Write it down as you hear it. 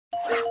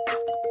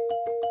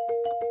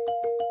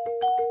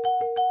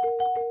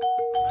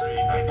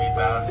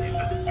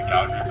The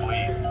Calgary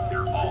police,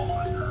 you're all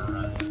under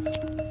arrest.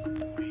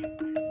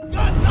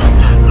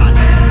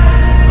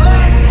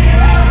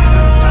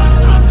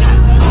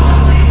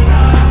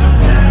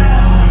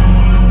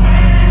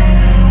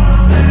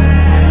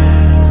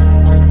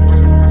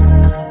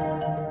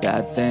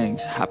 Bad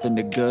things happen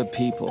to good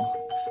people.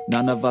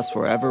 None of us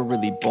were ever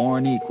really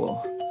born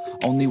equal.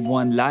 Only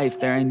one life,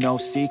 there ain't no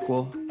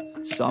sequel.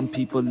 Some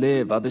people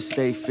live, others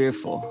stay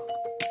fearful.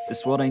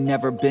 This world ain't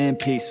never been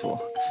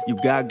peaceful. You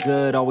got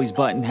good, always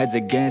butting heads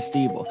against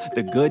evil.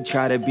 The good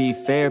try to be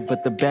fair,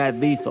 but the bad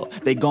lethal.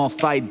 They gon'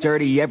 fight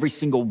dirty, every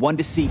single one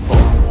deceitful.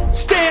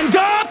 Stand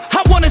up,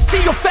 I wanna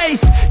see your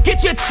face.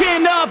 Get your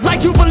chin up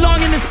like you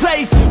belong in this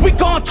place. We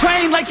gon'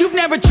 train like you've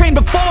never trained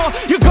before.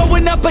 You're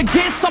going up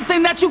against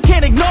something that you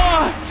can't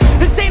ignore.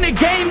 This ain't a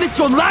game, this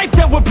your life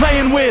that we're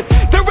playing with.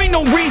 There ain't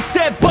no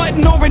reset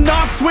button or an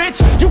off switch.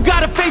 You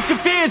gotta face your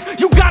fears,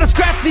 you gotta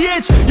scratch the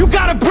itch. You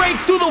gotta break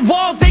through the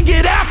walls and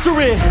get after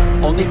it.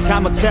 Only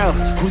time will tell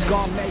who's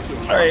gonna make it.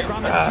 Alright,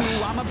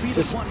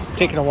 just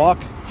taking a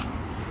walk.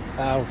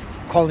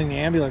 Calling the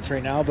ambulance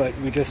right now, but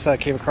we just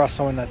came across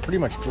someone that pretty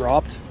much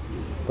dropped.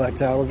 But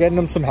we're getting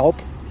them some help.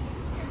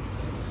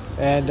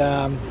 And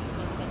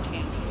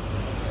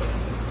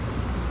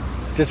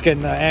just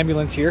getting the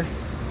ambulance here.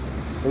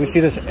 We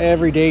see this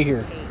every day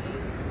here.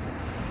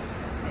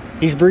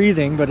 He's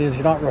breathing, but he's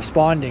not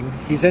responding.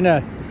 He's in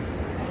a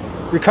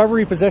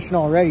recovery position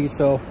already,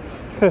 so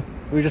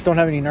we just don't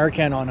have any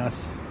Narcan on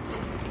us.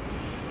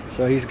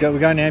 So we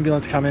got an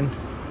ambulance coming,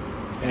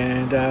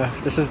 and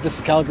this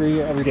is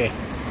Calgary every day.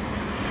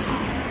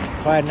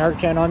 If I had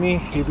Narcan on me,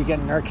 he'd be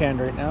getting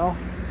Narcan right now,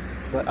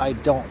 but I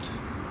don't.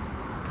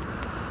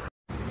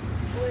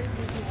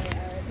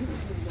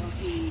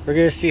 We're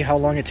gonna see how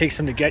long it takes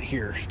him to get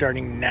here,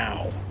 starting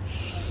now.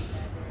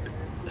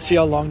 See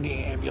how long the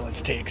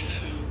ambulance takes.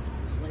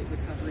 Slight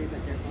recovery,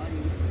 but their body,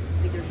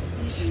 I think they're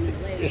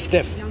it's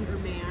stiff. Younger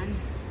man,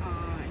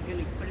 I'm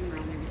gonna put him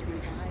around maybe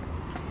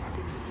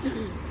 25.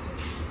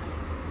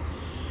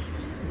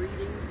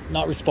 Breathing.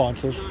 Not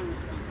responsive.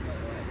 Non-responsive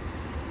otherwise.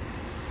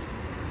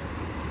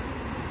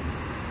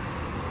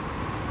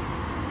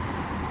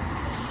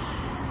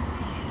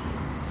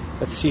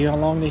 Let's see how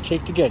long they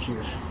take to get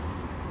here.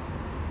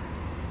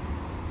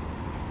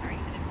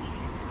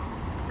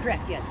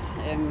 Correct, yes.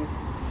 I'm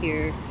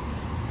here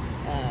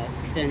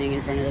standing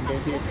in front of the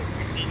business.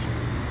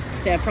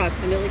 Say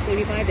approximately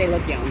 25, they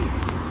look young.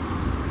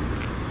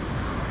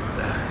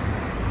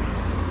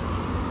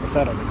 What's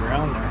that on the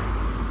ground there?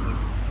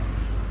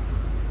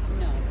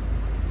 No.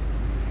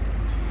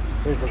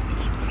 There's a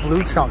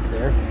blue chunk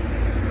there.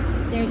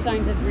 There's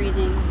signs of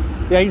breathing.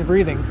 Yeah, he's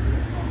breathing.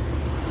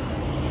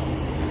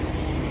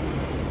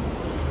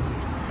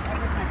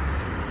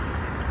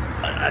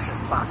 That's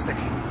just plastic.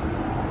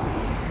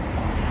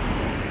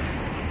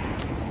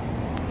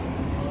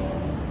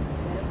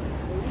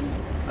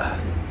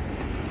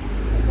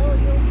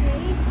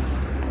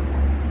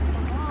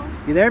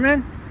 You there,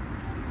 man?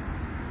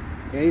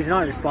 Yeah, he's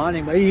not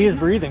responding, but he is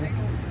breathing.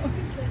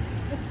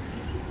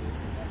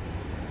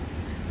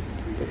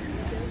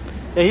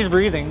 Yeah, he's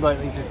breathing, but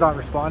he's just not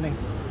responding.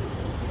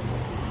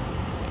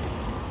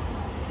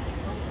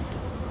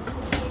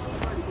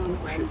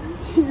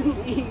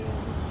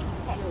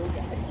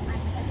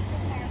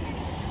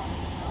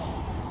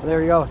 Well,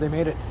 there you go. They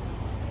made it.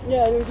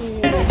 Yeah, there's